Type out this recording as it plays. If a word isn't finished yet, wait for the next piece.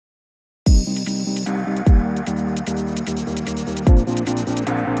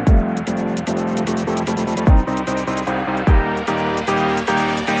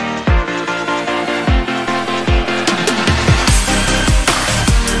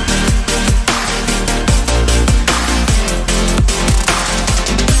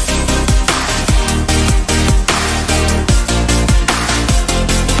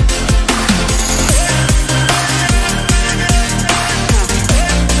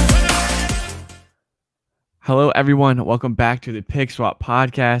Hello, everyone. Welcome back to the Pick Swap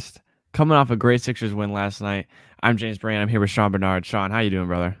podcast. Coming off a great Sixers win last night. I'm James Brand. I'm here with Sean Bernard. Sean, how you doing,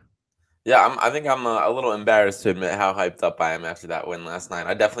 brother? Yeah, I think I'm a little embarrassed to admit how hyped up I am after that win last night.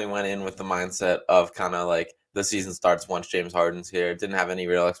 I definitely went in with the mindset of kind of like the season starts once James Harden's here. Didn't have any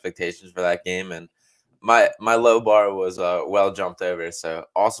real expectations for that game, and my low bar was well jumped over. So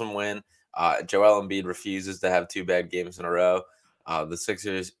awesome win. Joel Embiid refuses to have two bad games in a row. The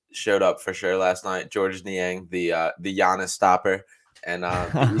Sixers showed up for sure last night. George Niang, the Giannis stopper, and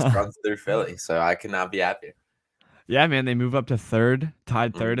the East runs through Philly. So I could not be happier. Yeah, man, they move up to third,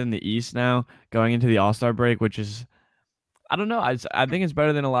 tied Mhm. third in the East now, going into the All-Star break, which is, I don't know, I think it's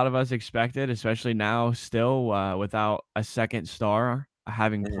better than a lot of us expected, especially now still without a second star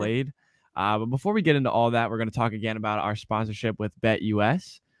having Mhm. played. But before we get into all that, we're going to talk again about our sponsorship with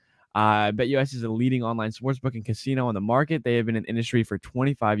BetUS. BetUS is a leading online sportsbook and casino on the market. They have been in the industry for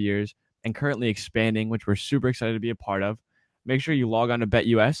 25 years and currently expanding, which we're super excited to be a part of. Make sure you log on to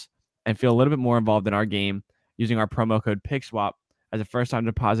BetUS and feel a little bit more involved in our game using our promo code PICKSWAP as a first-time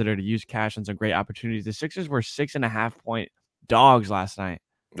depositor to use cash on some great opportunities. The Sixers were 6.5-point dogs last night.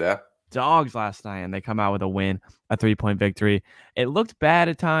 Yeah. Dogs last night, and they come out with a win, a 3-point victory. It looked bad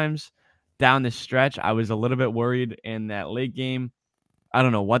at times down the stretch. I was a little bit worried in that late game. I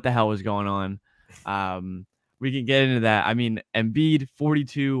don't know what the hell was going on. We can get into that. I mean, Embiid,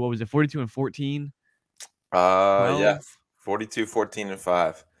 42, what was it, 42 and 14? Yeah, 12? 42, 14, and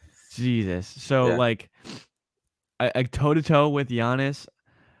 5. Jesus. So, Yeah. like, a toe-to-toe with Giannis.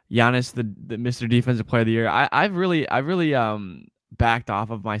 Giannis, the Mr. Defensive Player of the Year. I've really backed off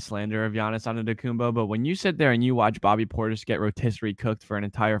of my slander of Giannis Antetokounmpo, but when you sit there and you watch Bobby Portis get rotisserie cooked for an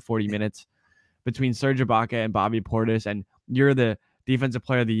entire 40 minutes between Serge Ibaka and Bobby Portis, and you're the Defensive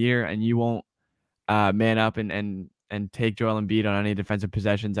Player of the Year, and you won't man up and take Joel Embiid on any defensive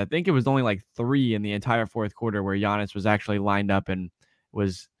possessions. I think it was only like 3 in the entire fourth quarter where Giannis was actually lined up and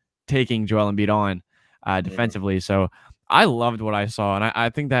was taking Joel Embiid on Mhm. defensively. So I loved what I saw, and I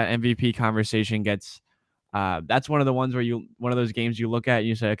think that MVP conversation gets that's one of the ones where one of those games you look at and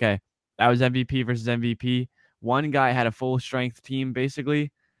you say, okay, that was MVP versus MVP. One guy had a full strength team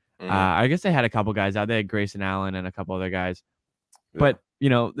basically. Mhm. I guess they had a couple guys out. They had Grayson Allen and a couple other guys, Yeah. but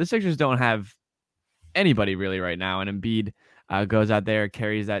the Sixers don't have anybody really right now. And Embiid goes out there,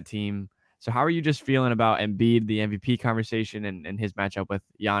 carries that team. So how are you just feeling about Embiid, the MVP conversation, and his matchup with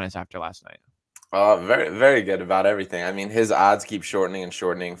Giannis after last night? Very, very good about everything. I mean, his odds keep shortening and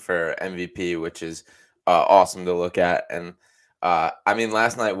shortening for MVP, which is awesome to look at. And I mean,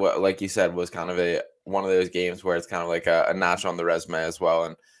 last night, what like you said, was kind of a one of those games where it's kind of like a notch on the resume as well.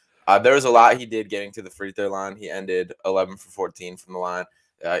 And there was a lot he did getting to the free throw line. He ended 11 for 14 from the line.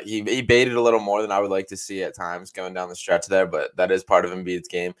 He baited a little more than I would like to see at times going down the stretch there, but that is part of Embiid's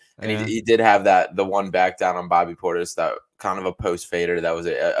game. And he, Yeah. he did have the one back down on Bobby Portis, that kind of a post fader that was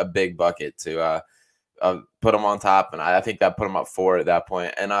a big bucket to put him on top, and I think that put him up 4 at that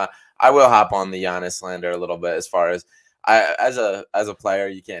point. And I will hop on the Giannis slander a little bit as far as as a player,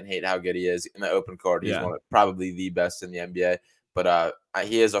 you can't hate how good he is in the open court. He's Yeah. one of probably the best in the NBA, but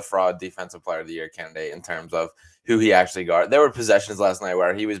he is a fraud defensive player of the year candidate in terms of who he actually guarded. There were possessions last night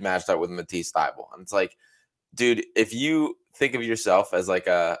where he was matched up with Matisse Thybulle, and it's like, dude, if you think of yourself as like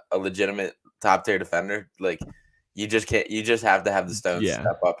a legitimate top tier defender, like you just can't. You just have to have the stones to Yeah.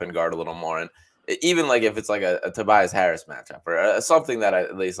 step up and guard a little more. And even like if it's like a Tobias Harris matchup or something that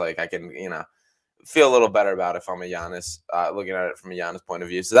at least like I can feel a little better about if I'm a Giannis, looking at it from a Giannis point of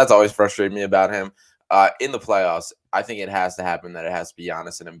view. So that's always frustrated me about him. In the playoffs, I think it has to happen that it has to be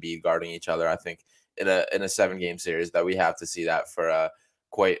Giannis and Embiid guarding each other. I think in a 7-game series that we have to see that for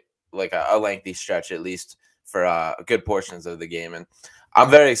quite like a lengthy stretch, at least for good portions of the game. And I'm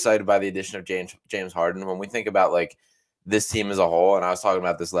very excited by the addition of James Harden. When we think about like this team as a whole, and I was talking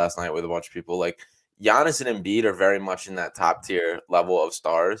about this last night with a bunch of people, like Giannis and Embiid are very much in that top tier level of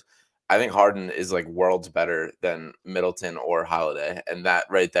stars. I think Harden is like worlds better than Middleton or Holiday, and that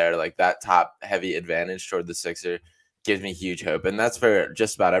right there, like that top heavy advantage toward the Sixer, gives me huge hope. And that's for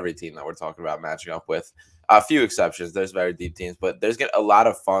just about every team that we're talking about matching up with. A few exceptions. There's very deep teams, but there's a lot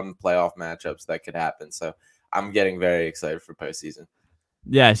of fun playoff matchups that could happen. So I'm getting very excited for postseason.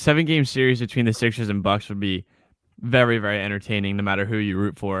 Yeah, 7-game series between the Sixers and Bucks would be very, very entertaining no matter who you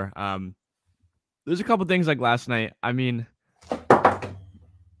root for. There's a couple things like last night. I mean,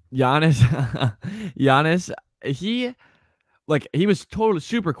 Giannis, Giannis, he he was totally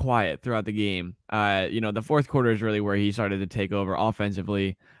super quiet throughout the game. The fourth quarter is really where he started to take over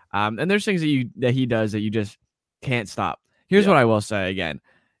offensively. And there's things that he does that you just can't stop. Here's Yeah. what I will say again.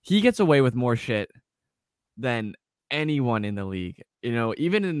 He gets away with more shit than anyone in the league.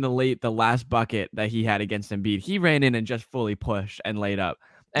 even in the last bucket that he had against Embiid, he ran in and just fully pushed and laid up.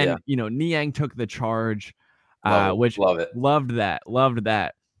 Yeah, And, Niang took the charge, love it, which love it. loved that, loved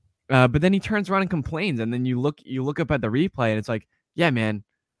that. But then he turns around and complains, and then you look up at the replay, and it's like, yeah, man,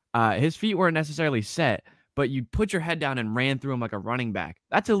 his feet weren't necessarily set, but you put your head down and ran through him like a running back.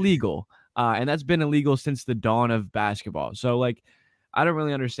 That's illegal, and that's been illegal since the dawn of basketball. So, like, I don't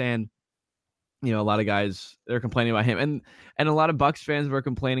really understand. A lot of guys, they're complaining about him, and a lot of Bucks fans were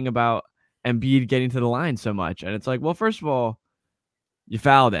complaining about Embiid getting to the line so much, and it's like, well, first of all, you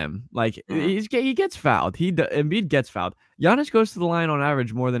fouled him. Like, Mhm. he gets fouled. Embiid gets fouled. Giannis goes to the line on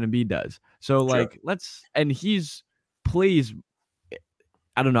average more than Embiid does. So, True. like, and he's plays.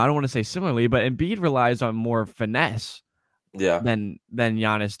 I don't know. I don't want to say similarly, but Embiid relies on more finesse Yeah. than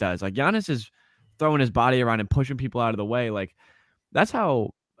Giannis does. Like, Giannis is throwing his body around and pushing people out of the way. Like, that's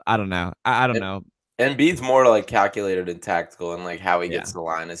how. I don't know. I don't know. Embiid's more like calculated and tactical and like how he Yeah. gets to the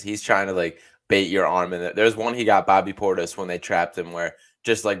line is he's trying to like bait your arm in it. There's one he got Bobby Portis when they trapped him where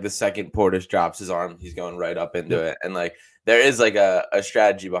just like the second Portis drops his arm, he's going right up into Yep. it. And like there is like a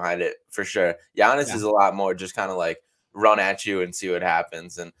strategy behind it for sure. Giannis Yeah. is a lot more just kind of like run at you and see what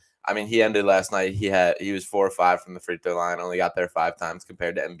happens. And I mean, he ended last night. He was 4 or 5 from the free throw line, only got there 5 times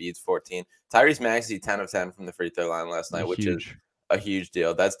compared to Embiid's 14. Tyrese Maxey 10 of 10 from the free throw line last night, which is Huge. a huge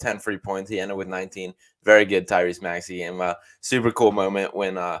deal. That's 10 free points. He ended with 19. Very good Tyrese Maxey game. Super cool moment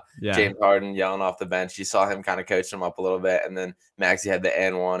when James Harden yelling off the bench. You saw him kind of coach him up a little bit, and then Maxey had the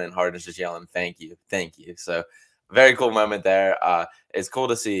and one, and Harden's just yelling, "Thank you, thank you." So very cool moment there. It's cool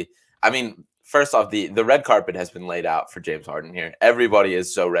to see. I mean, first off, the red carpet has been laid out for James Harden here. Everybody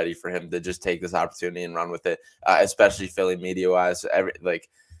is so ready for him to just take this opportunity and run with it, especially Philly media wise.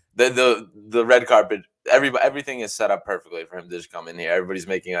 The red carpet, everything is set up perfectly for him to just come in here. Everybody's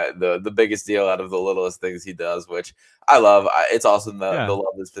making the biggest deal out of the littlest things he does, which I love. It's awesome the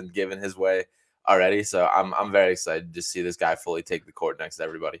love that's been given his way already. So I'm very excited to see this guy fully take the court next to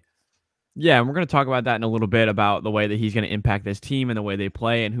everybody. Yeah, and we're going to talk about that in a little bit about the way that he's going to impact this team and the way they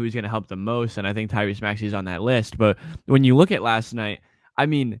play and who's going to help the most. And I think Tyrese Maxey's on that list. But when you look at last night, I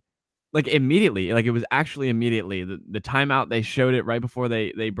mean, like immediately, like it was actually immediately the timeout. They showed it right before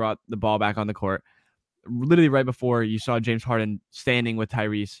they brought the ball back on the court. Literally right before you saw James Harden standing with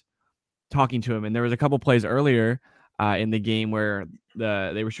Tyrese, talking to him. And there was a couple plays earlier in the game where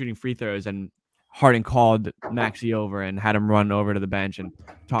they were shooting free throws and Harden called Maxey over and had him run over to the bench and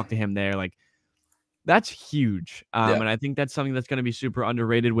talk to him there. Like, that's huge. And I think that's something that's going to be super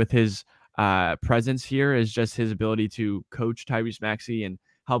underrated with his presence here is just his ability to coach Tyrese Maxey and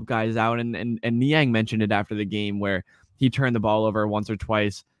help guys out. And Niang mentioned it after the game where he turned the ball over once or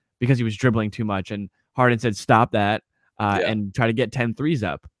twice because he was dribbling too much. And Harden said, stop that and try to get 10 threes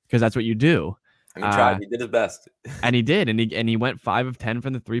up because that's what you do. And he tried. He did his best. And he did. And he went 5 of 10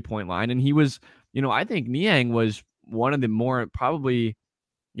 from the 3-point line. And he was, I think Niang was one of the more probably,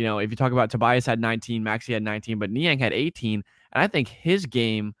 if you talk about Tobias had 19, Maxey had 19, but Niang had 18. And I think his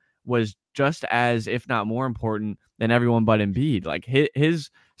game was just as, if not more important than everyone but Embiid. Like his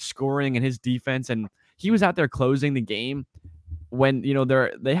scoring and his defense. And he was out there closing the game when,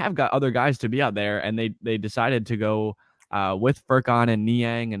 they have got other guys to be out there. And they decided to go with Furkan and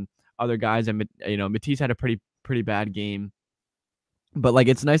Niang and other guys. And, Matisse had a pretty bad game. But like,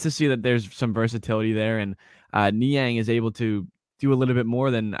 it's nice to see that there's some versatility there. And Niang is able to do a little bit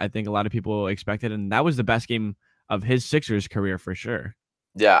more than I think a lot of people expected. And that was the best game of his Sixers career for sure.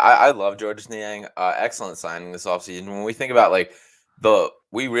 Yeah, I love Georges Niang. Excellent signing this offseason. When we think about like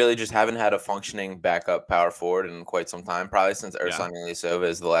we really just haven't had a functioning backup power forward in quite some time, probably since Ersan Ilyasova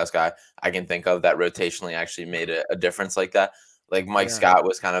is the last guy I can think of that rotationally actually made a difference like that. Like Mike Scott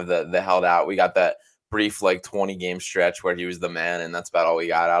was kind of the held out. We got that brief like 20 game stretch where he was the man, and that's about all we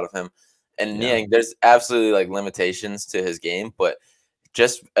got out of him. And Niang, there's absolutely like limitations to his game, but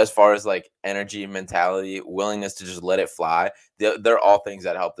just as far as like energy, mentality, willingness to just let it fly, they're all things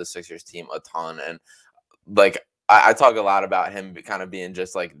that help the Sixers team a ton. And like I talk a lot about him kind of being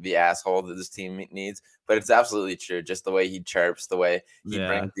just like the asshole that this team needs, but it's absolutely true. Just the way he chirps, the way he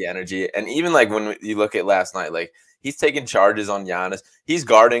brings the energy. And even like when you look at last night, like he's taking charges on Giannis. He's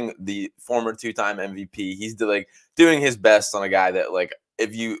guarding the former 2-time MVP. He's like doing his best on a guy that like,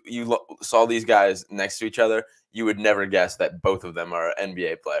 if you saw these guys next to each other, you would never guess that both of them are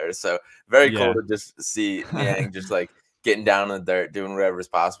NBA players. So very cool to just see Niang just like getting down in the dirt, doing whatever is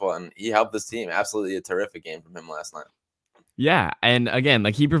possible. And he helped this team. Absolutely a terrific game from him last night. Yeah. And again,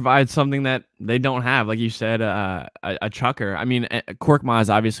 like he provides something that they don't have. Like you said, a chucker. I mean, Korkmaz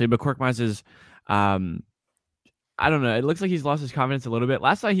obviously, but Korkmaz is, I don't know. It looks like he's lost his confidence a little bit.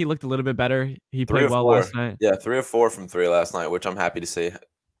 Last night he looked a little bit better. He Three played or well four. last night. Yeah, 3 or 4 from 3 last night, which I'm happy to see.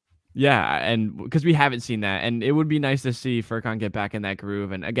 Yeah, and because we haven't seen that, and it would be nice to see Furkan get back in that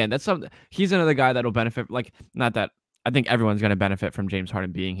groove. And again, that's something he's another guy that'll benefit. Like, not that I think everyone's going to benefit from James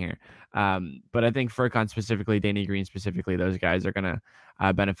Harden being here, but I think Furkan specifically, Danny Green specifically, those guys are going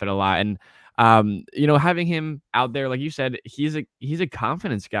to benefit a lot. And having him out there, like you said, he's a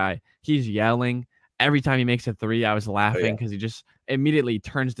confidence guy. He's yelling every time he makes a three. I was Oh, yeah. laughing because he just immediately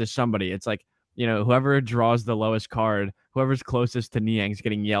turns to somebody. It's like, whoever draws the lowest card, whoever's closest to Niang's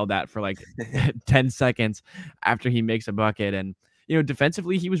getting yelled at for like 10 seconds after he makes a bucket. And,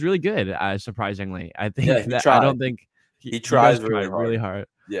 defensively, he was really good, surprisingly. I Yeah, think he that I tried. don't think He he does tries try really really hard. hard,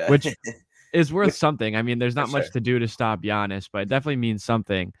 Yeah. which is worth something. I mean, there's For not sure. much to do to stop Giannis, but it definitely means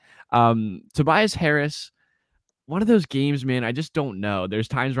something. Tobias Harris, one of those games, man, I just don't know. There's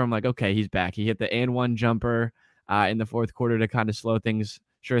times where I'm like, okay, he's back. He hit the and one jumper in the fourth quarter to kind of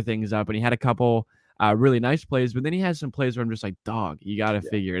sure things up. And he had a couple really nice plays, but then he has some plays where I'm just like, dog, you got to Yeah.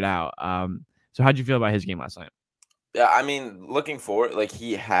 figure it out. So how'd you feel about his game last night? Yeah, I mean, looking forward, like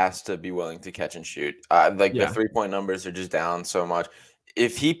he has to be willing to catch and shoot. Like the Yeah. 3-point numbers are just down so much.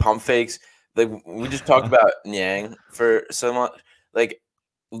 If he pump fakes, like we just talked about Niang for so much, like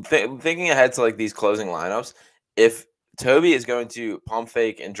thinking ahead to like these closing lineups, if Toby is going to pump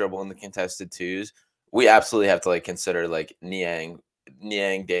fake and dribble in the contested twos, we absolutely have to like consider like Niang,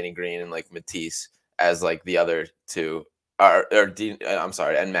 Danny Green, and like Matisse as like the other two. I'm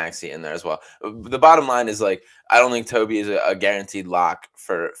sorry, and Maxey in there as well. The bottom line is like I don't think Toby is a guaranteed lock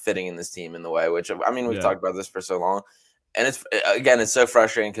for fitting in this team in the way. Which I mean, we've Yeah. talked about this for so long, and it's so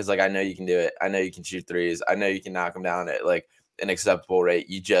frustrating because like I know you can do it. I know you can shoot threes. I know you can knock them down at like an acceptable rate.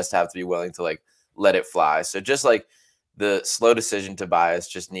 You just have to be willing to like let it fly. So just like the slow decision Tobias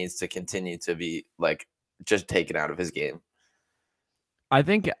just needs to continue to be like just taken out of his game. I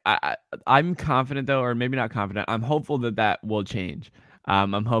think I'm confident though, or maybe not confident. I'm hopeful that will change.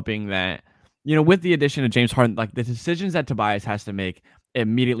 I'm hoping that with the addition of James Harden, like the decisions that Tobias has to make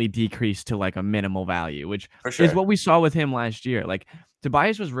immediately decrease to like a minimal value, which For is sure. what we saw with him last year. Like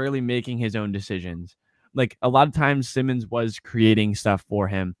Tobias was rarely making his own decisions. Like a lot of times Simmons was creating stuff for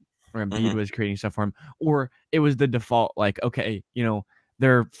him, or Embiid Mhm. was creating stuff for him, or it was the default. Like okay,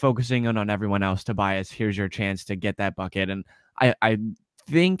 they're focusing on everyone else. Tobias, here's your chance to get that bucket, and I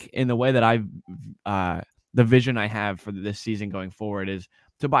think in the way that the vision I have for this season going forward is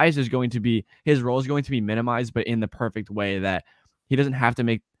Tobias is going to be his role is going to be minimized, but in the perfect way that he doesn't have to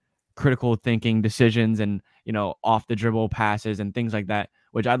make critical thinking decisions and off the dribble passes and things like that.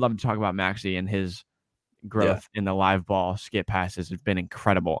 Which I'd love to talk about Maxey and his Yeah. growth in the live ball skip passes has been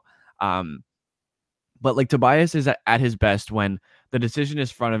incredible. But like Tobias is at his best when the decision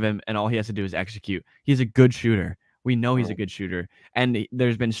is in front of him and all he has to do is execute. He's a good shooter. We know he's a Mhm. good shooter. And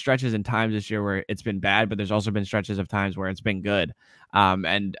there's been stretches and times this year where it's been bad, but there's also been stretches of times where it's been good.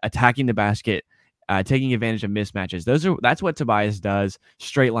 And attacking the basket, taking advantage of mismatches. That's what Tobias does.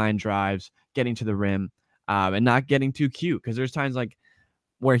 Straight line drives, getting to the rim, and not getting too cute. Because there's times like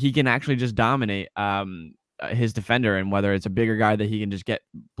where he can actually just dominate his defender, and whether it's a bigger guy that he can just get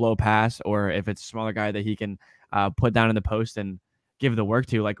blow past, or if it's a smaller guy that he can put down in the post and give the work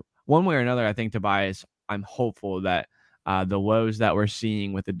to. Like one way or another, I think Tobias. I'm hopeful that the woes that we're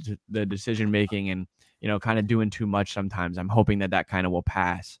seeing with the decision making and kind of doing too much sometimes. I'm hoping that kind of will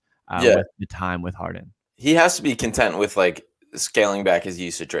pass Yeah. with the time with Harden. He has to be content with like scaling back his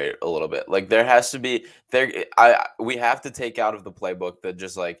usage rate a little bit. Like there has to be we have to take out of the playbook that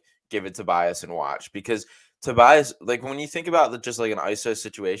just like give it to Tobias and watch because Tobias, like when you think about just like an ISO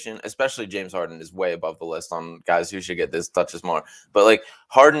situation, especially James Harden is way above the list on guys who should get this touches more. But like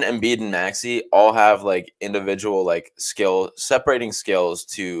Harden, Embiid, and Maxey all have like individual like separating skills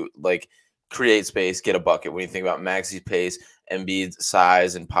to like create space, get a bucket. When you think about Maxey's pace, Embiid's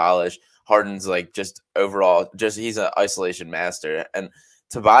size and polish, Harden's like just overall, just he's an isolation master. And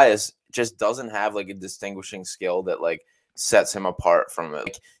Tobias just doesn't have like a distinguishing skill that like sets him apart from it.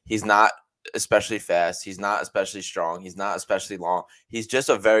 Like he's not especially fast. He's not especially strong. He's not especially long. He's just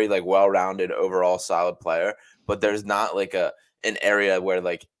a very like well-rounded overall solid player, but there's not like an area where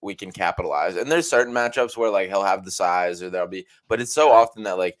like we can capitalize. And there's certain matchups where like he'll have the size or there'll be, but it's so often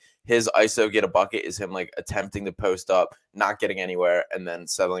that like his ISO get a bucket is him like attempting to post up, not getting anywhere, and then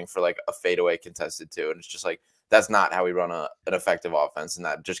settling for like a fadeaway contested two. And it's just like that's not how we run an effective offense, and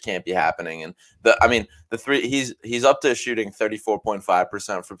that just can't be happening. And the three he's up to shooting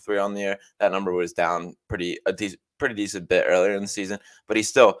 34.5% from three on the year. That number was down pretty decent bit earlier in the season, but he's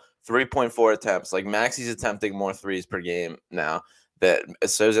still 3.4 attempts. Like Maxey's attempting more threes per game now. that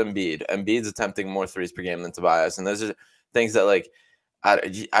so's Embiid. Embiid's attempting more threes per game than Tobias, and those are things that like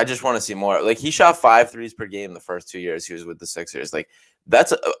I just want to see more. Like he shot 5 threes per game the first 2 years he was with the Sixers. Like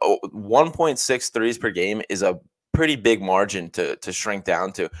that's 1.6 threes per game is a pretty big margin to shrink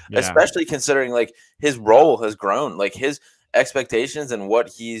down to, especially considering like his role has grown, like his expectations and what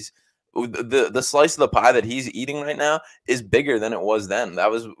he's the slice of the pie that he's eating right now is bigger than it was then. That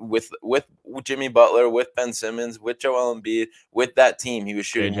was with Jimmy Butler, with Ben Simmons, with Joel Embiid, with that team. He was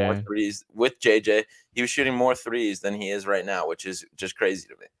shooting more threes with JJ. He was shooting more threes than he is right now, which is just crazy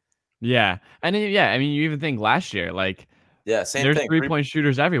to me. Yeah, and I mean, you even think last year, like, same there's thing. 3-point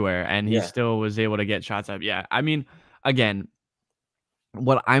shooters everywhere, and he still was able to get shots up. Yeah, I mean, again,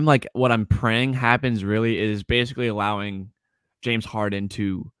 what I'm praying happens really is basically allowing James Harden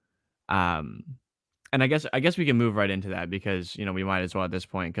to, and I guess we can move right into that because we might as well at this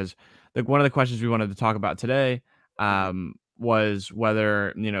point because one of the questions we wanted to talk about today, was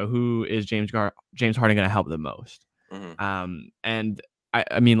whether who is James Harden going to help the most, and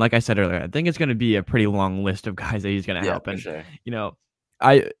I mean, like I said earlier, I think it's going to be a pretty long list of guys that he's going to help, and sure.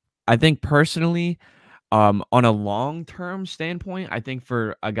 I think personally, on a long-term standpoint, I think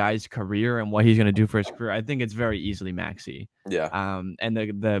for a guy's career and what he's going to do for his career, I think it's very easily Maxey. Yeah. And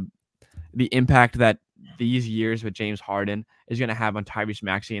the impact that these years with James Harden is going to have on Tyrese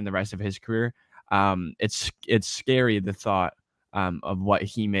Maxey and the rest of his career, it's scary, the thought of what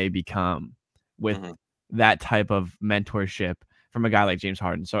he may become with that type of mentorship from a guy like James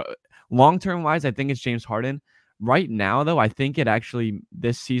Harden. So long-term wise, I think it's James Harden. Right now, though, I think it actually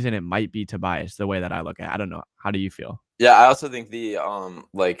this season it might be Tobias. The way that I look at it. I don't know. How do you feel? Yeah, I also think the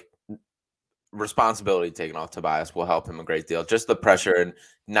like responsibility taken off Tobias will help him a great deal. Just the pressure and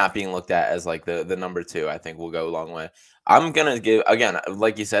not being looked at as like the number 2, I think will go a long way. I'm gonna give, again,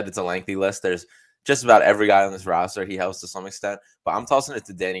 like you said, it's a lengthy list. There's just about every guy on this roster he helps to some extent, but I'm tossing it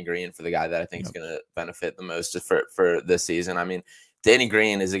to Danny Green for the guy that I think is gonna benefit the most for this season. I mean, Danny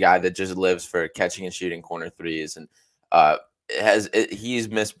Green is a guy that just lives for catching and shooting corner threes, and he's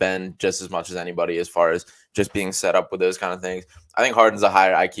missed Ben just as much as anybody as far as just being set up with those kind of things. I think Harden's a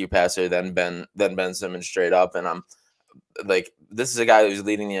higher IQ passer than Ben Simmons straight up, and I'm like, this is a guy who's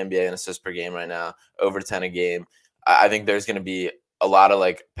leading the NBA in assists per game right now, over 10 a game. I think there's going to be a lot of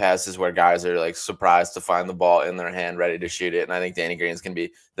like passes where guys are like surprised to find the ball in their hand, ready to shoot it, and I think Danny Green's going to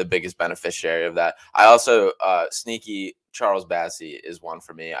be the biggest beneficiary of that. I also sneaky Charles Bassey is one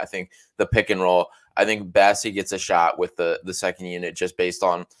for me. I think the pick and roll. I think Bassey gets a shot with the second unit just based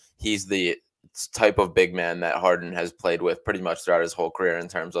on he's the type of big man that Harden has played with pretty much throughout his whole career in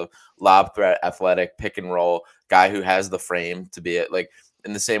terms of lob threat, athletic, pick and roll, guy who has the frame to be it, like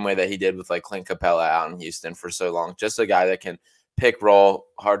in the same way that he did with like Clint Capella out in Houston for so long. Just a guy that can pick, roll,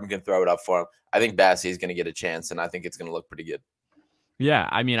 Harden can throw it up for him. I think Bassey is going to get a chance, and I think it's going to look pretty good. Yeah,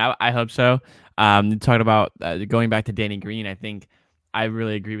 I mean, I hope so. Talking about going back to Danny Green, I think I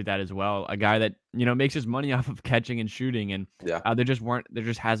really agree with that as well. A guy that makes his money off of catching and shooting, and there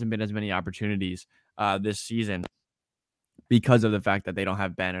just hasn't been as many opportunities this season because of the fact that they don't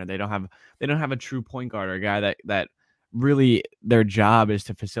have Ben, or they don't have a true point guard, or a guy that really their job is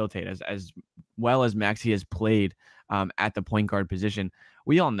to facilitate. As well as Maxey has played at the point guard position,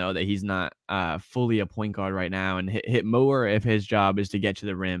 we all know that he's not fully a point guard right now, and hit more if his job is to get to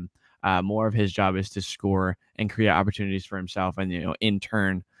the rim. More of his job is to score and create opportunities for himself, and in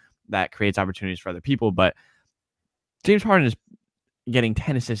turn that creates opportunities for other people. But James Harden is getting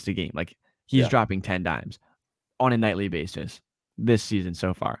 10 assists a game. Like he's dropping 10 dimes on a nightly basis this season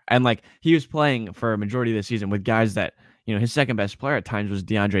so far. And like he was playing for a majority of the season with guys that, his second best player at times was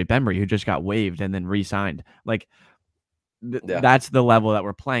DeAndre Bembry, who just got waived and then re-signed. Like that's the level that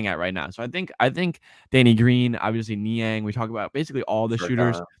we're playing at right now. So I think Danny Green, obviously Niang, we talk about basically all the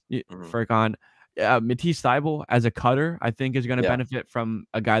shooters, Furkan, Matisse Thybulle as a cutter, I think is going to benefit from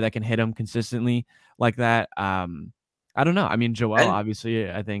a guy that can hit him consistently like that. I don't know. I mean, Joel,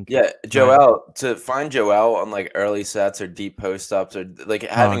 obviously, I think. Yeah, Joel, to find Joel on like early sets or deep post ups, or like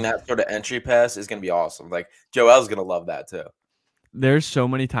having that sort of entry pass is going to be awesome. Like Joel's going to love that too. There's so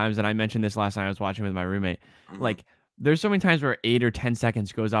many times, and I mentioned this last night, I was watching with my roommate, like there's so many times where 8 or 10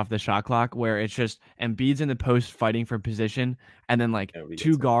 seconds goes off the shot clock where it's just Embiid's in the post fighting for position, and then like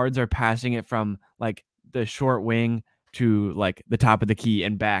two guards are passing it from like the short wing to like the top of the key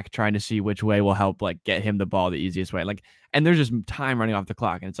and back, trying to see which way will help like get him the ball the easiest way. Like, and there's just time running off the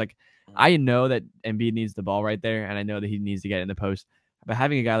clock, and it's like I know that Embiid needs the ball right there, and I know that he needs to get in the post. But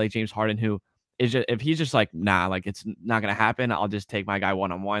having a guy like James Harden who is just, if he's just like, nah, like it's not gonna happen, I'll just take my guy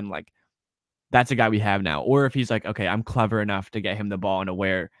one-on-one, like that's a guy we have now. Or if he's like, okay, I'm clever enough to get him the ball in a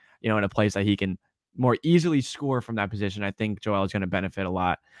in a place that he can more easily score from that position. I think Joel is going to benefit a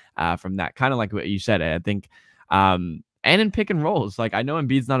lot from that. Kind of like what you said. I think, and in pick and rolls, like I know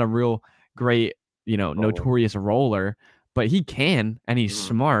Embiid's not a real great, Roller. notorious roller, but he can, and he's Mhm.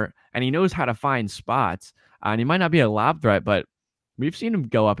 smart, and he knows how to find spots. And he might not be a lob threat, but we've seen him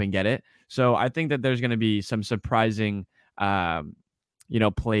go up and get it. So I think that there's going to be some surprising,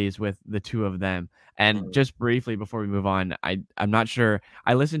 plays with the two of them. And Mhm. just briefly before we move on, I'm not sure.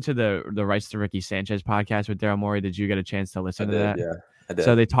 I listened to the Rights to Ricky Sanchez podcast with Daryl Morey. Did you get a chance to I listen to did, that? yeah, I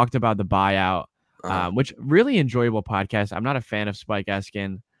So did. they talked about the buyout, Uh-huh. which really enjoyable podcast. I'm not a fan of Spike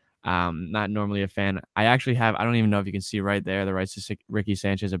Eskin. Not normally a fan. I actually have. I don't even know if you can see right there the Rights to Ricky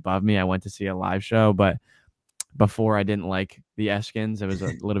Sanchez above me. I went to see a live show, but before I didn't like the Eskins. It was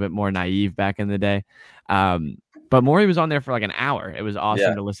a little bit more naive back in the day. But Maury was on there for like an hour. It was Yeah.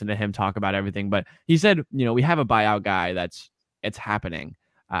 awesome to listen to him talk about everything. But he said, we have a buyout guy it's happening.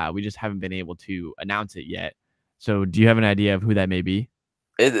 We just haven't been able to announce it yet. So do you have an idea of who that may be?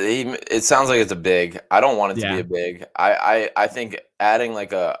 It sounds like it's a big. I don't want it to be Yeah. a big. I think adding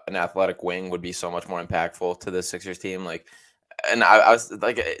like an athletic wing would be so much more impactful to the Sixers team. Like, and I was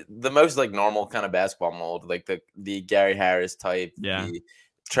like the most like normal kind of basketball mold, like the Gary Harris type, Yeah. the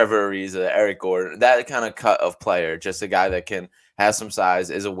Trevor Ariza, Eric Gordon, that kind of cut of player, just a guy that can has some size,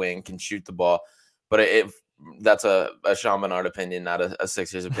 is a wing, can shoot the ball. But that's a Sean Bernard opinion, not a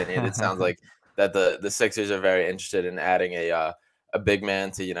Sixers opinion. It sounds like that the Sixers are very interested in adding a big man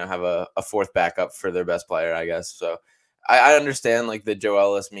to have a fourth backup for their best player, I guess. So I understand like the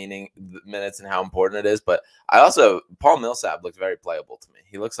Joelis meaning minutes and how important it is, but I also Paul Millsap looks very playable to me.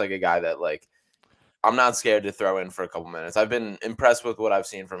 He looks like a guy that like I'm not scared to throw in for a couple minutes. I've been impressed with what I've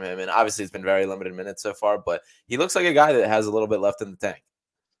seen from him, and obviously it's been very limited minutes so far, but he looks like a guy that has a little bit left in the tank.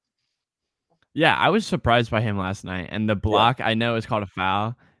 Yeah, I was surprised by him last night. And the Yeah, block, I know is called a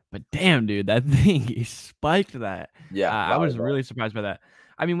foul, but damn, dude, that thing, he spiked that. yeah, I was volleyball. really surprised by that.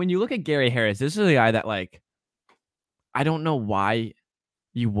 I mean, when you look at Gary Harris, this is a guy that, like, I don't know why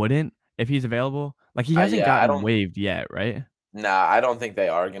you wouldn't if he's available. Like, he hasn't Yeah, I gotten don't. waived yet, right? Nah, I don't think they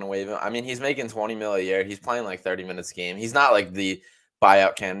are gonna waive him. I mean, he's making 20 mil a year. He's playing like 30 minutes a game. He's not like the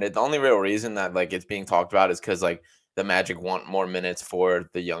buyout candidate. The only real reason that like it's being talked about is because like the Magic want more minutes for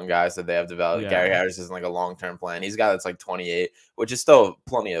the young guys that they have developed. Gary Yeah. Harris isn't like a long-term plan. He's a guy that's like 28, which is still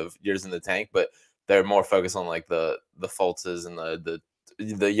plenty of years in the tank, but they're more focused on like the Fultzes and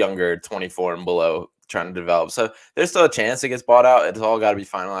the younger 24 and below trying to develop. So there's still a chance it gets bought out. It's all got to be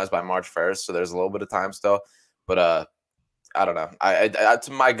finalized by March 1st, so there's a little bit of time still. But I don't know.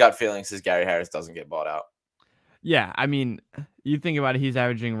 To my gut feelings is Gary Harris doesn't get bought out. Yeah. I mean, you think about it, he's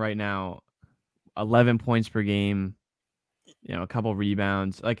averaging right now 11 points per game, a couple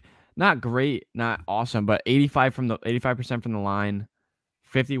rebounds. Like, not great, not awesome, but 85% from the line,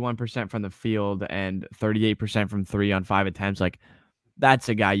 51% from the field, and 38% from three on 5 attempts. Like, that's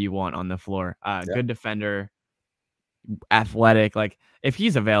a guy you want on the floor. Yeah. Good defender, athletic. Like, if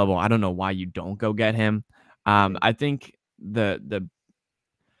he's available, I don't know why you don't go get him. Mhm. I think the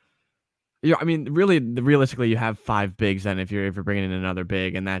I mean, really, realistically, you have five bigs. Then if you're bringing in another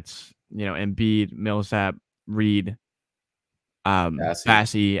big, and that's Embiid, Millsap, Reed, Passy.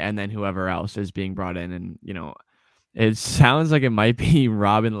 Bassey, and then whoever else is being brought in, and it sounds like it might be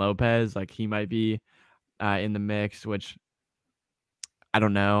Robin Lopez. Like, he might be in the mix, which I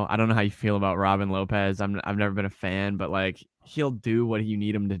don't know. I don't know how you feel about Robin Lopez. I've never been a fan, but like, he'll do what you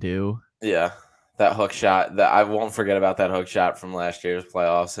need him to do. Yeah. That hook shot, that I won't forget about that hook shot from last year's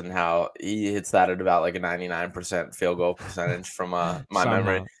playoffs and how he hits that at about like a 99% field goal percentage from my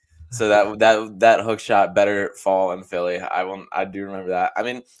memory. Somehow. So that hook shot better fall in Philly. I do remember that. I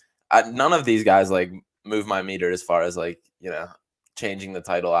mean, none of these guys like move my meter as far as like, changing the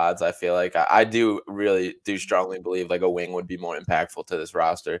title odds. I feel like I do really do strongly believe like a wing would be more impactful to this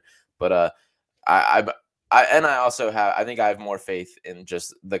roster. But I, I also have I think I have more faith in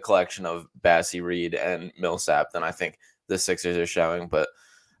just the collection of Bassey, Reed, and Millsap than I think the Sixers are showing. But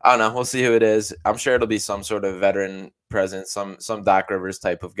I don't know. We'll see who it is. I'm sure it'll be some sort of veteran presence, some Doc Rivers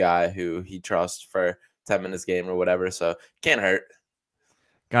type of guy who he trusts for 10 minutes game or whatever. So can't hurt.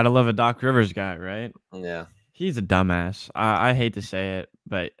 Gotta love a Doc Rivers guy, right? Yeah. He's a dumbass. I hate to say it,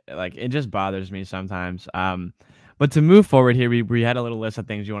 but like, it just bothers me sometimes. But to move forward here, we had a little list of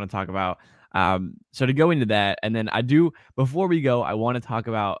things you want to talk about. So to go into that, and then before we go, I want to talk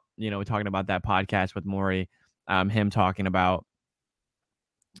about talking about that podcast with Maury, him talking about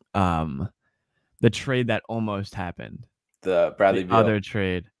um the trade that almost happened, The the Bradley Beal. other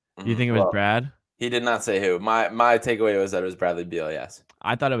trade. Do you Mhm. think it was Well, Brad? he did not say who. My takeaway was that it was Bradley Beal. Yes.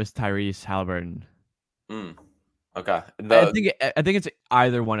 I thought it was Tyrese Halliburton. Mm. Okay. I think it's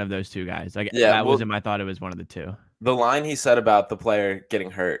either one of those two guys. Like Yeah, that was well, him. I thought it was one of the two. the line he said about the player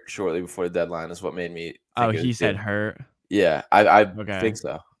getting hurt shortly before the deadline is what made me Oh, think it was he said you. hurt. Yeah, I Okay. think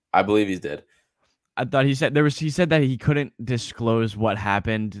so. I believe he did. I thought he said that he couldn't disclose what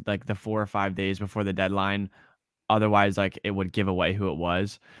happened like the 4 or 5 days before the deadline. Otherwise, like it would give away who it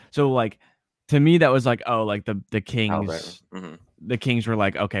was. So like to me, that was like, oh, like Halliburton. Mhm. the Kings were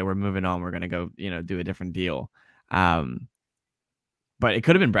like, okay, we're moving on. We're gonna go, do a different deal. Um, but it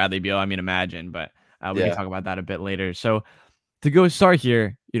could have been Bradley Beal. I mean, imagine. But we can Yeah. talk about that a bit later. So to go start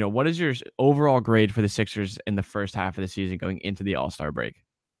here, what is your overall grade for the Sixers in the first half of the season going into the All-Star break?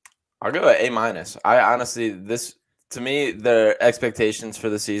 I'll go at A minus. I honestly, this to me, the expectations for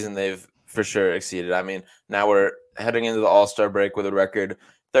the season they've for sure exceeded. I mean, now we're heading into the All Star break with a record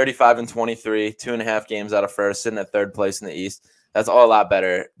 35-23, 2.5 games out of first, sitting at third place in the East. That's all a lot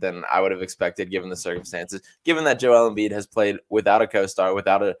better than I would have expected given the circumstances. Given that Joel Embiid has played without a co-star,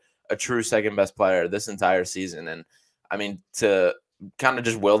 without a true second best player this entire season, and I mean to kind of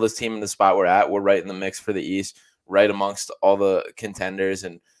just will this team in the spot we're at. We're right in the mix for the East, right amongst all the contenders,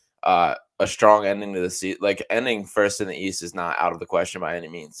 and a strong ending to the season. Like ending first in the East is not out of the question by any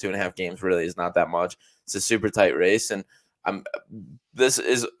means. 2.5 games really is not that much. It's a super tight race, and I'm. This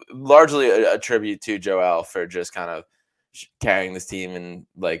is largely a tribute to Joel for just kind of carrying this team and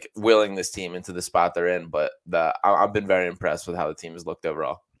like willing this team into the spot they're in. But I've been very impressed with how the team has looked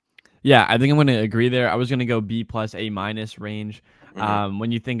overall. Yeah, I think I'm going to agree there. I was going to go B plus A minus range. Hmm.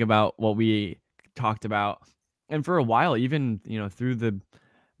 When you think about what we talked about, and for a while, even through the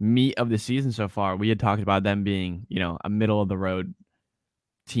meat of the season so far, we had talked about them being a middle of the road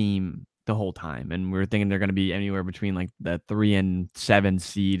team the whole time, and we were thinking they're going to be anywhere between like the 3 and 7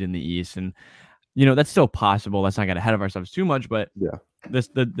 seed in the East, and that's still possible. Let's not get ahead of ourselves too much, but Yeah.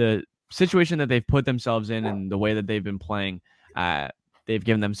 the situation that they've put themselves in and the way that they've been playing, they've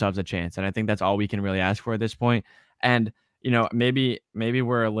given themselves a chance, and I think that's all we can really ask for at this point. And maybe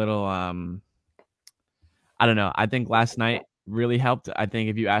we're a little I don't know. I think last night really helped. I think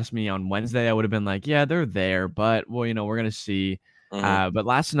if you asked me on Wednesday, I would have been like, yeah, they're there, but well, we're gonna see. Hmm. But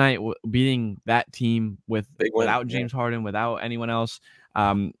last night, beating that team Big win. without Yeah. James Harden, without anyone else,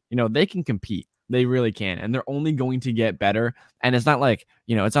 they can compete. They really can, and they're only going to get better. And it's not like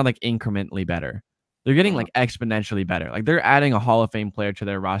it's not like incrementally better. They're getting Hmm. like exponentially better. Like they're adding a Hall of Fame player to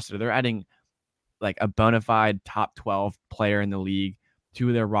their roster. They're adding like a bona fide top 12 player in the league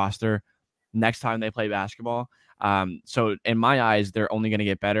to their roster next time they play basketball. So in my eyes, they're only going to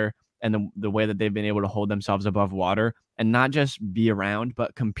get better. And the way that they've been able to hold themselves above water and not just be around,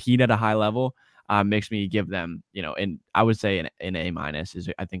 but compete at a high level makes me give them, and I would say an A minus is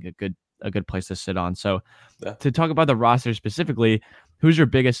I think a good place to sit on. So Yeah. to talk about the roster specifically, who's your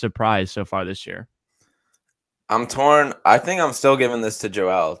biggest surprise so far this year? I'm torn. I think I'm still giving this to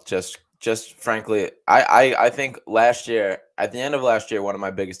Joel. Just frankly, I think last year, at the end of last year, one of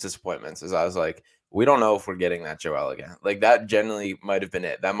my biggest disappointments is I was like, we don't know if we're getting that Joel again. Like that generally might have been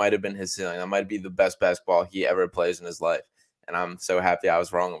it. That might have been his ceiling. That might be the best basketball he ever plays in his life. And I'm so happy I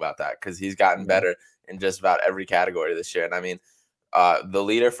was wrong about that because he's gotten Yeah. better in just about every category this year. And I mean, the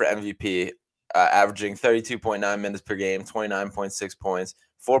leader for MVP, averaging 32.9 minutes per game, 29.6 points,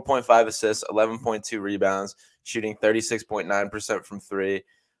 4.5 assists, 11.2 rebounds, shooting 36.9% from three.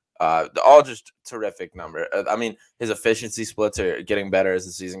 All just terrific number. I mean, his efficiency splits are getting better as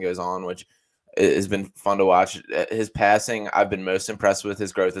the season goes on, which has been fun to watch. His passing, I've been most impressed with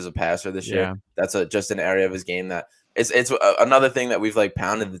his growth as a passer this year. Yeah. That's just an area of his game that it's another thing that we've like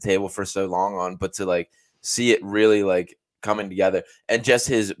pounded the table for so long on, but to like see it really like coming together, and just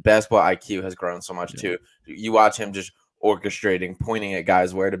his basketball IQ has grown so much too. You watch him just orchestrating, pointing at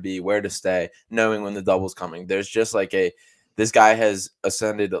guys where to be, where to stay, knowing when the double's coming. There's just like this guy has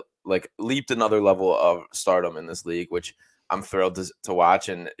ascended, like leaped another level of stardom in this league, which I'm thrilled to watch,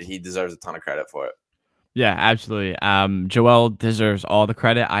 and he deserves a ton of credit for it. Yeah, absolutely. Joel deserves all the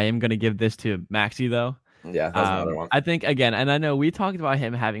credit. I am going to give this to Maxey though. Yeah, that's another one. I think again, and I know we talked about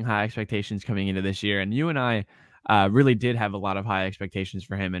him having high expectations coming into this year, and you and I really did have a lot of high expectations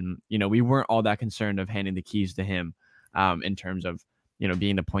for him, and we weren't all that concerned of handing the keys to him, in terms of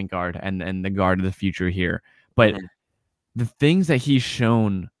being the point guard and the guard of the future here. But Mhm. the things that he's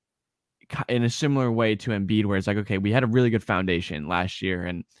shown in a similar way to Embiid, where it's like, okay, we had a really good foundation last year,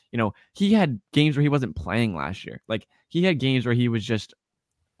 and he had games where he wasn't playing last year. Like he had games where he was just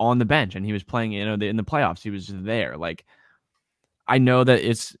on the bench and he was playing, in the playoffs. He was just there. Like I know that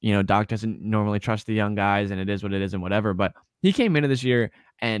it's Doc doesn't normally trust the young guys, and it is what it is, and whatever. But he came into this year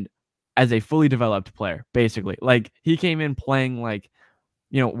and as a fully developed player, basically, like he came in playing like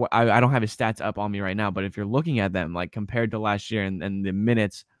I don't have his stats up on me right now, but if you're looking at them, like compared to last year and the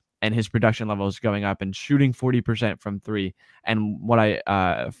minutes and his production levels going up and shooting 40% from three, and what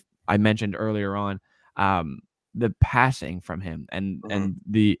I mentioned earlier on, um, the passing from him Mhm. and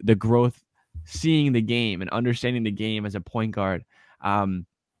the growth, seeing the game and understanding the game as a point guard, um,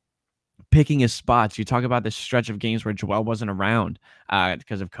 picking his spots. You talk about the stretch of games where Joel wasn't around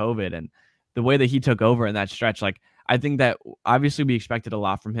because of COVID, and the way that he took over in that stretch. Like, I think that obviously we expected a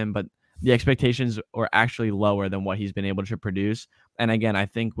lot from him, but the expectations were actually lower than what he's been able to produce. And again, I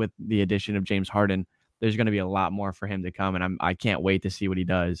think with the addition of James Harden, there's going to be a lot more for him to come, and I can't wait to see what he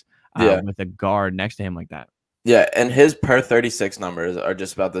does Yeah. with a guard next to him like that. Yeah, and his per 36 numbers are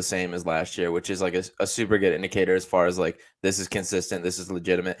just about the same as last year, which is like a super good indicator as far as like this is consistent, this is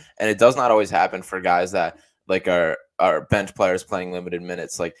legitimate. And it does not always happen for guys that like are bench players playing limited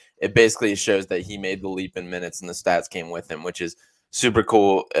minutes. Like it basically shows that he made the leap in minutes and the stats came with him, which is super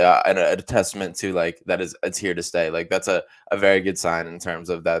cool and a testament to like that is it's here to stay. Like that's a very good sign in terms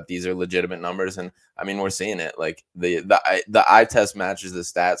of that these are legitimate numbers. And I mean we're seeing it. Like the eye test matches the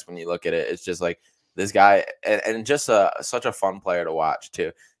stats when you look at it. It's just like this guy and just such a fun player to watch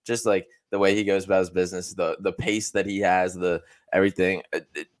too. Just like the way he goes about his business, the pace that he has, the everything.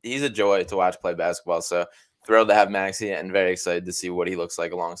 He's a joy to watch play basketball. So thrilled to have Maxey and very excited to see what he looks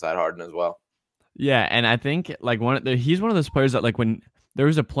like alongside Harden as well. Yeah, and I think like he's one of those players that like when there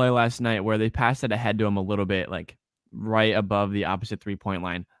was a play last night where they passed it ahead to him a little bit, like right above the opposite 3-point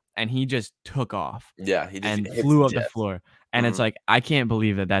line, and he just took off Yeah, he just and hits the flew up the jets. floor. And it's Mhm. like I can't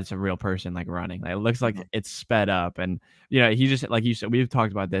believe that that's a real person like running. Like, it looks like Mhm. it's sped up, and he just like you said. We've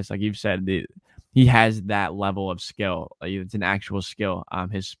talked about this. Like you've said, he has that level of skill. Like, it's an actual skill.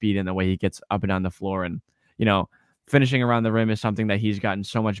 His speed and the way he gets up and down the floor, and you know finishing around the rim is something that he's gotten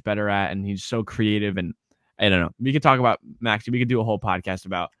so much better at, and he's so creative. And I don't know. We could talk about Maxey. We could do a whole podcast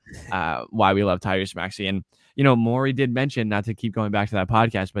about why we love Tyrese Maxey. And Maury did mention, not to keep going back to that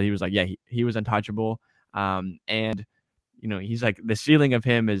podcast, but he was like, yeah, he was untouchable. And he's like the ceiling of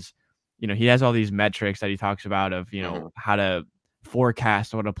him is, he has all these metrics that he talks about of Mhm. how to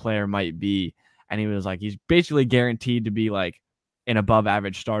forecast what a player might be, and he was like, he's basically guaranteed to be like an above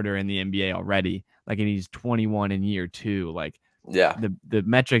average starter in the NBA already. Like, and he's 21 in year two. Like, Yeah. the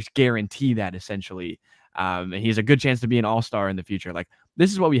metrics guarantee that essentially. And he's a good chance to be an all-star in the future. Like,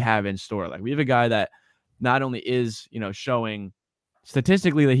 this is what we have in store. Like, we have a guy that not only is, showing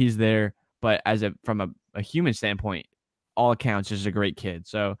statistically that he's there, but from a human standpoint, all accounts, just a great kid.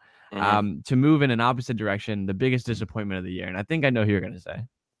 So Mhm. to move in an opposite direction, the biggest disappointment of the year. And I think I know who you're gonna say.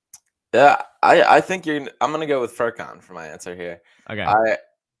 Yeah, I think I'm gonna go with Furkan for my answer here. Okay. I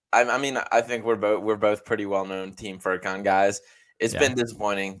I mean I think we're both pretty well known Team Furkan guys. It's Yeah. been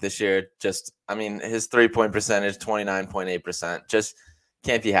disappointing this year. Just I mean his 3-point percentage 29.8%. Just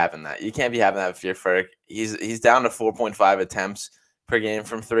can't be having that. You can't be having that if you're Furk. He's down to 4.5 attempts per game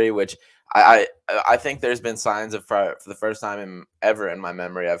from three, which I think there's been signs of for the first time ever in my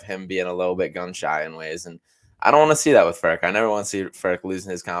memory of him being a little bit gun shy in ways and. I don't want to see that with Ferk. I never want to see Ferk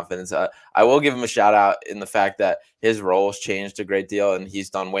losing his confidence. I will give him a shout out in the fact that his role's changed a great deal and he's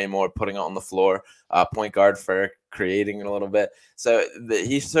done way more putting it on the floor. Point guard Ferk creating it a little bit. So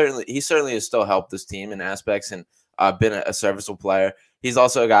he certainly has still helped this team in aspects and been a serviceable player. He's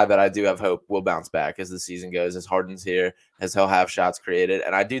also a guy that I do have hope will bounce back as the season goes, as Harden's here, as he'll have shots created,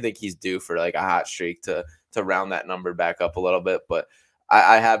 and I do think he's due for like a hot streak to round that number back up a little bit, but.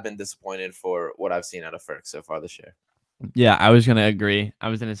 I have been disappointed for what I've seen out of Ferk so far this year. Yeah, I was gonna agree. I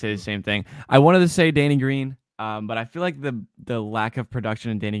was gonna say the same thing. I wanted to say Danny Green, but I feel like the lack of production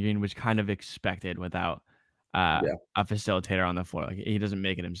in Danny Green was kind of expected without Yeah. a facilitator on the floor. Like, he doesn't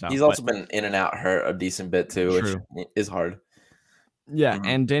make it himself. He's But also been in and out hurt a decent bit too, which true. is hard. Yeah, Mhm.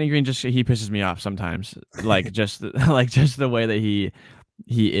 and Danny Green he pisses me off sometimes. Like, just like just the way that he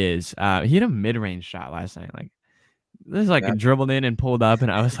is. He had a mid range shot last night. Like, this is like Yeah. dribbled in and pulled up,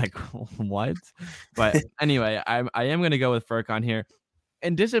 and I was like, what? But anyway, I am gonna go with Furkan here.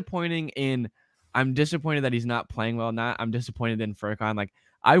 And I'm disappointed that he's not playing well. I'm disappointed in Furkan. Like,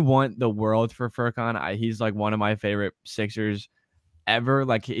 I want the world for Furkan. He's like one of my favorite Sixers ever.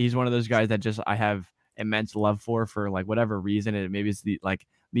 Like, he's one of those guys that just I have immense love for like whatever reason. And maybe it's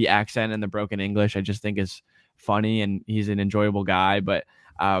the accent and the broken English I just think is funny, and he's an enjoyable guy. But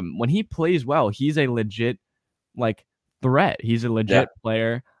when he plays well, he's a legit like threat. He's a Yeah. legit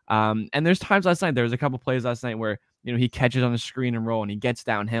player. And there's times last night, there was a couple plays last night where he catches on the screen and roll and he gets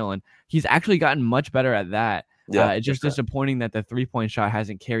downhill, and he's actually gotten much better at that. Yeah, It's for just sure. disappointing that the 3-point shot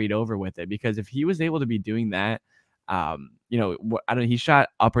hasn't carried over with it, because if he was able to be doing that, I don't know, he shot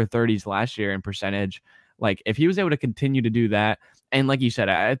upper 30s last year in percentage. Like, if he was able to continue to do that And like you said,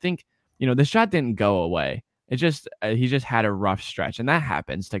 I think, the shot didn't go away. It just he just had a rough stretch, and that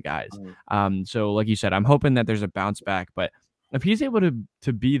happens to guys. Mhm. So like you said, I'm hoping that there's a bounce back. But if he's able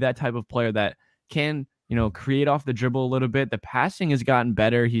to be that type of player that can, create off the dribble a little bit, the passing has gotten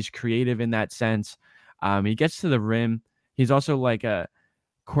better. He's creative in that sense. He gets to the rim. He's also like a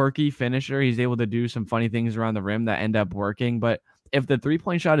quirky finisher. He's able to do some funny things around the rim that end up working. But if the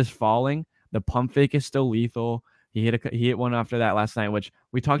 3-point shot is falling, the pump fake is still lethal. He hit one after that last night, which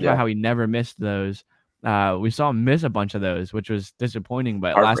we talked about Yeah, how he never missed those. We saw him miss a bunch of those, which was disappointing.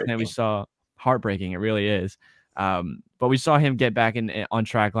 But last night we heartbreaking. saw heartbreaking. It really is. But we saw him get back on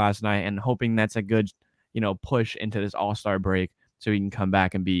track last night, and hoping that's a good, push into this All-Star break so he can come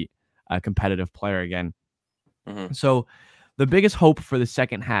back and be a competitive player again. Mhm. So the biggest hope for the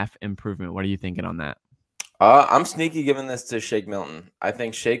second half improvement, what are you thinking on that? I'm sneaky giving this to Shake Milton. I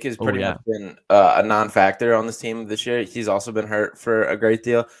think Shake has Oh pretty much yeah. been a non-factor on this team this year. He's also been hurt for a great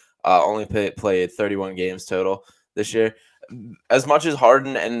deal. Only played 31 games total this year. As much as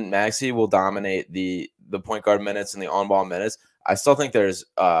Harden and Maxey will dominate the point guard minutes and the on-ball minutes, I still think there's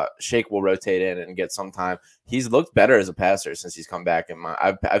Shake will rotate in and get some time. He's looked better as a passer since he's come back. And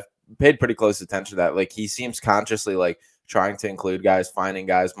I've paid pretty close attention to that. Like, he seems consciously like trying to include guys, finding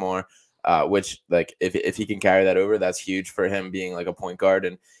guys more. Which, like, if he can carry that over, that's huge for him being like a point guard.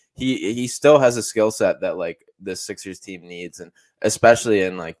 And he still has a skill set that like the Sixers team needs, and especially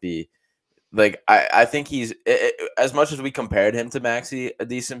in like I think he's as much as we compared him to Maxey a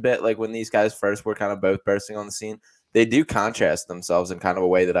decent bit, like when these guys first were kind of both bursting on the scene, they do contrast themselves in kind of a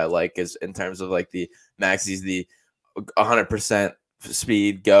way that I like, is in terms of like the Maxey's the 100%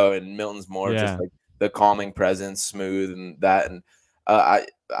 speed go, and Milton's more of just Yeah. like the calming presence, smooth, and that. And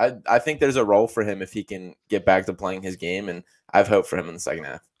I think there's a role for him if he can get back to playing his game, and I have hope for him in the second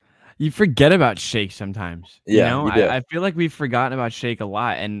half. You forget about Shake sometimes. Yeah, you do. I feel like we've forgotten about Shake a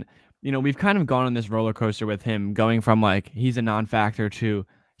lot. And, we've kind of gone on this roller coaster with him, going from like he's a non-factor to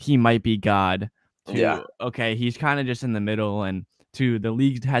he might be God Yeah, to okay, he's kind of just in the middle, and to the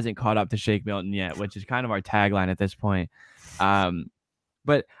league hasn't caught up to Shake Milton yet, which is kind of our tagline at this point. Um,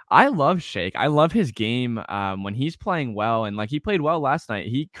 but I love Shake. I love his game when he's playing well, and like he played well last night.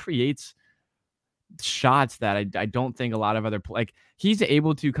 He creates shots that I don't think a lot of other like he's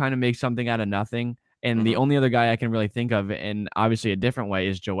able to kind of make something out of nothing. And the hmm only other guy I can really think of, in obviously a different way,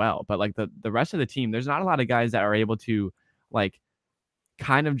 is Joel. But like the rest of the team, there's not a lot of guys that are able to like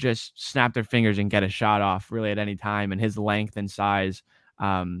kind of just snap their fingers and get a shot off really at any time. And his length and size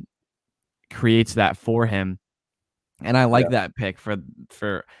um, creates that for him. And I like yeah, that pick for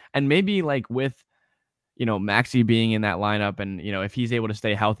and maybe like with Maxey being in that lineup, and, if he's able to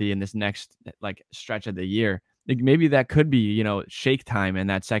stay healthy in this next like stretch of the year, like maybe that could be, Shake time in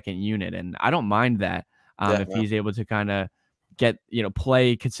that second unit. And I don't mind that yeah, if no, he's able to kind of get,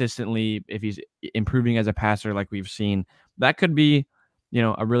 play consistently, if he's improving as a passer like we've seen, that could be,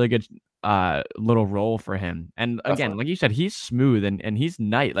 a really good little role for him. And again, definitely. like you said, he's smooth and he's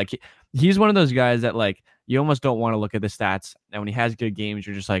nice. Like he's one of those guys that like you almost don't want to look at the stats, and when he has good games,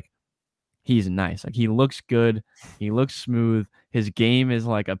 you're just like, he's nice. Like he looks good. He looks smooth. His game is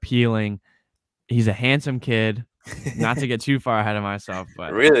like appealing. He's a handsome kid. Not to get too far ahead of myself,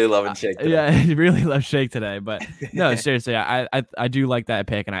 but Really loving Shake today. yeah, I really love Shake today. But no, seriously, I do like that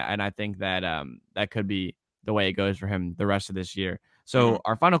pick, and I think that that could be the way it goes for him the rest of this year. Mhm. So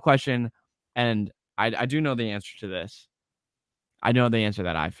our final question, and I do know the answer to this. I know the answer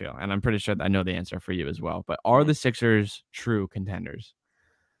that I feel, and I'm pretty sure that I know the answer for you as well. But are Mhm. the Sixers true contenders?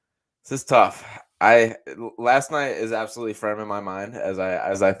 This is tough. I Last night is absolutely firm in my mind as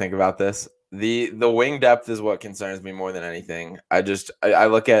I think about this. The wing depth is what concerns me more than anything. I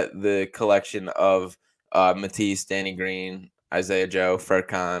look at the collection of Matisse, Danny Green, Isaiah Joe,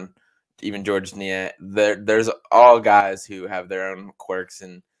 Furkan, even George Niang. There's all guys who have their own quirks,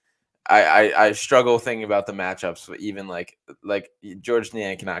 and I struggle thinking about the matchups. But even like George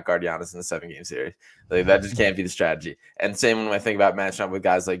Niang cannot guard Giannis in the 7-game series. Like, that just can't be the strategy. And same when I think about matching up with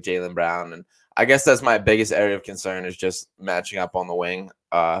guys like Jaylen Brown. And I guess that's my biggest area of concern, is just matching up on the wing.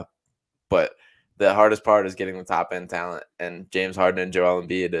 But the hardest part is getting the top end talent. And James Harden and Joel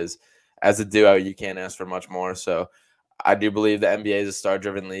Embiid is, as a duo, you can't ask for much more. So I do believe the NBA is a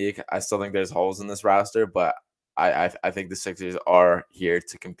star-driven league. I still think there's holes in this roster, but I think the Sixers are here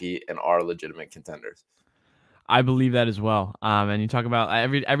to compete and are legitimate contenders. I believe that as well. And you talk about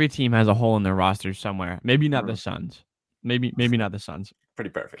every team has a hole in their roster somewhere. Maybe not the Mhm. Suns. Maybe not the Suns, Pretty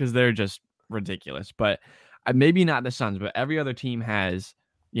perfect. because they're just ridiculous. But maybe not the Suns. But every other team has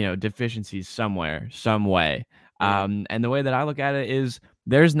deficiencies somewhere, some way. Mhm. And the way that I look at it is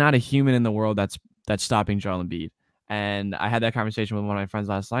there's not a human in the world that's stopping Joel Embiid. And I had that conversation with one of my friends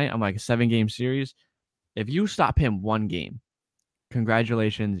last night. I'm like, a 7-game series. If you stop him one game,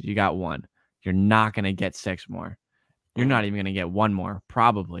 congratulations, you got one. You're not going to get 6 more. You're Mhm. not even going to get one more,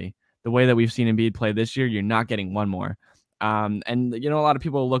 probably. The way that we've seen Embiid play this year, you're not getting one more. And a lot of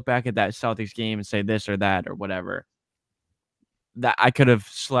people look back at that Celtics game and say this or that or whatever. That I could have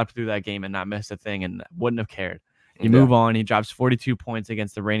slept through that game and not missed a thing and wouldn't have cared. You Yeah. move on. He drops 42 points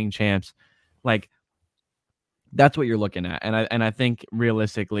against the reigning champs. Like, that's what you're looking at. And I think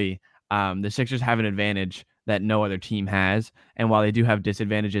realistically, the Sixers have an advantage that no other team has. And while they do have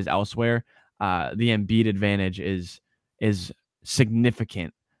disadvantages elsewhere, the Embiid advantage is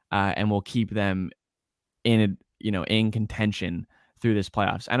significant, and will keep them in contention through this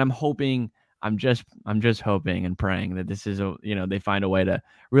playoffs. And I'm just hoping and praying that this is they find a way to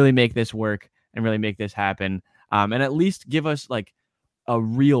really make this work and really make this happen, and at least give us like a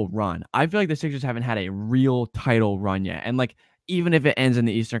real run. I feel like the Sixers haven't had a real title run yet. And like, even if it ends in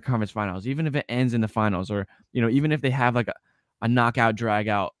the Eastern Conference Finals, even if it ends in the finals, or, even if they have like a knockout drag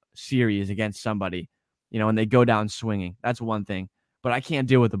out series against somebody, and they go down swinging, that's one thing. But I can't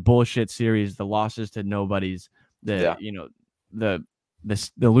deal with the bullshit series, the losses to nobodies, the, Yeah. the,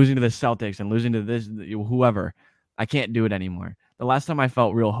 the losing to the Celtics and losing to this, whoever. I can't do it anymore. The last time I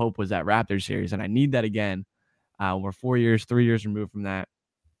felt real hope was that Raptors series, and I need that again. We're 3 years removed from that.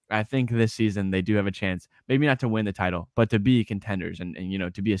 I think this season they do have a chance, maybe not to win the title, but to be contenders and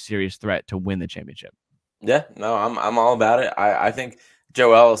to be a serious threat to win the championship. Yeah, no, I'm all about it. I think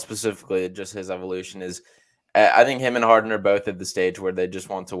Joel specifically, just his evolution is. I think him and Harden are both at the stage where they just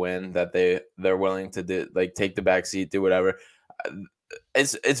want to win. That they're willing to do, like, take the back seat, do whatever.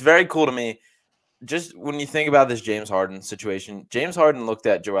 It's very cool to me. Just when you think about this James Harden situation, James Harden looked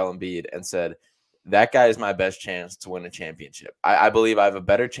at Joel Embiid and said, that guy is my best chance to win a championship. I believe I have a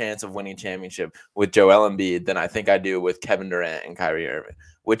better chance of winning a championship with Joel Embiid than I think I do with Kevin Durant and Kyrie Irving,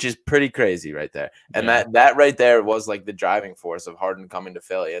 which is pretty crazy right there. And Yeah. that right there was like the driving force of Harden coming to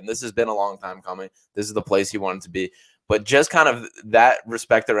Philly. And this has been a long time coming. This is the place he wanted to be. But just kind of that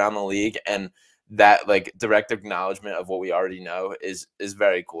respect around the league and that like direct acknowledgement of what we already know is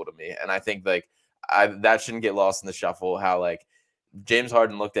very cool to me. And I think like that shouldn't get lost in the shuffle, how like James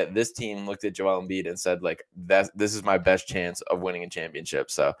Harden looked at this team, looked at Joel Embiid, and said, like, this is my best chance of winning a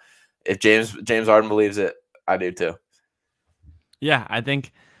championship. So if James Harden believes it, I do too. Yeah, I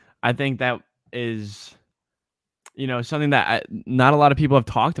think that is something that not a lot of people have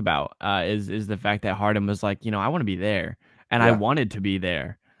talked about, is the fact that Harden was like, I want to be there, and I Yeah. wanted to be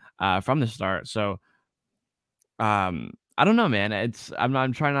there from the start. So I don't know, man.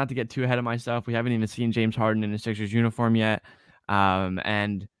 I'm trying not to get too ahead of myself. We haven't even seen James Harden in a Sixers uniform yet.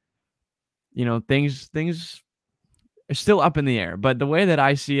 And things are still up in the air. But the way that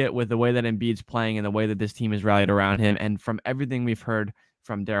I see it, with the way that Embiid's playing and the way that this team is rallied around him, and from everything we've heard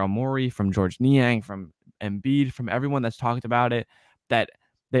from Daryl Morey, from George Niang, from Embiid, from everyone that's talked about it, that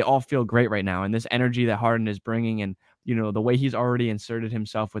they all feel great right now. And this energy that Harden is bringing, and the way he's already inserted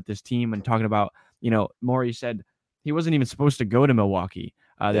himself with this team, and talking about, Morey said he wasn't even supposed to go to Milwaukee.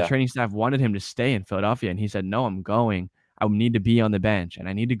 The Yeah. training staff wanted him to stay in Philadelphia, and he said, "No, I'm going. I need to be on the bench, and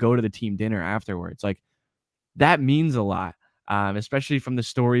I need to go to the team dinner afterwards." Like, that means a lot, especially from the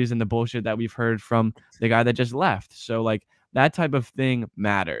stories and the bullshit that we've heard from the guy that just left. So, like, that type of thing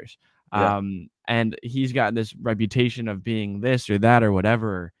matters. Yeah. And he's got this reputation of being this or that or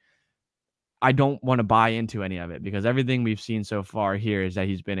whatever. I don't want to buy into any of it, because everything we've seen so far here is that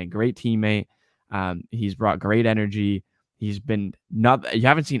he's been a great teammate. He's brought great energy. He's been not. You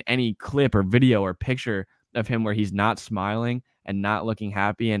haven't seen any clip or video or picture of him where he's not smiling and not looking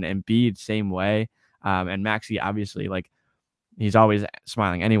happy. And Embiid, same way. And Maxey, obviously, like, he's always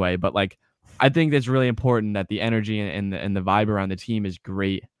smiling anyway. But like, I think it's really important that the energy and the vibe around the team is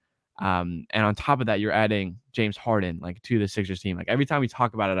great. And on top of that, you're adding James Harden, like, to the Sixers team. Like, every time we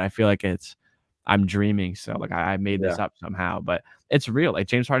talk about it, I feel like I'm dreaming. So like, I made this Yeah. up somehow, but it's real. Like,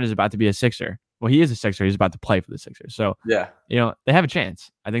 James Harden is about to be a Sixer. Well, he is a Sixer. He's about to play for the Sixers. So, Yeah. they have a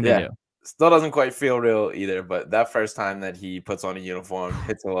chance. I think they Yeah. do. Still doesn't quite feel real either, but that first time that he puts on a uniform,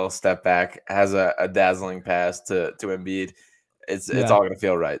 hits a little step back, has a dazzling pass to Embiid, it's Yeah. all gonna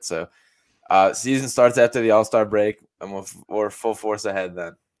feel right. So season starts after the All-Star break, and we're full force ahead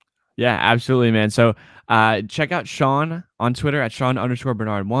then. Yeah, absolutely, man. So check out Sean on Twitter at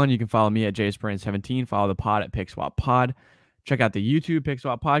Sean_Bernard1. You can follow me at JSPRAN17. Follow the pod at PickSwapPod. Check out the YouTube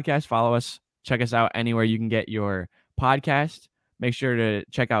PickSwap Podcast. Follow us. Check us out anywhere you can get your podcast. Make sure to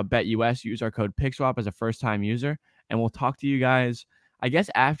check out BetUS. Use our code PickSwap as a first-time user. And we'll talk to you guys, I guess,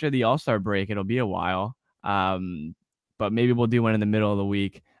 after the All-Star break. It'll be a while. But maybe we'll do one in the middle of the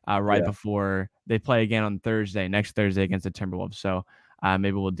week. right before they play again on next Thursday against the Timberwolves. So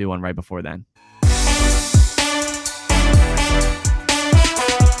maybe we'll do one right before then.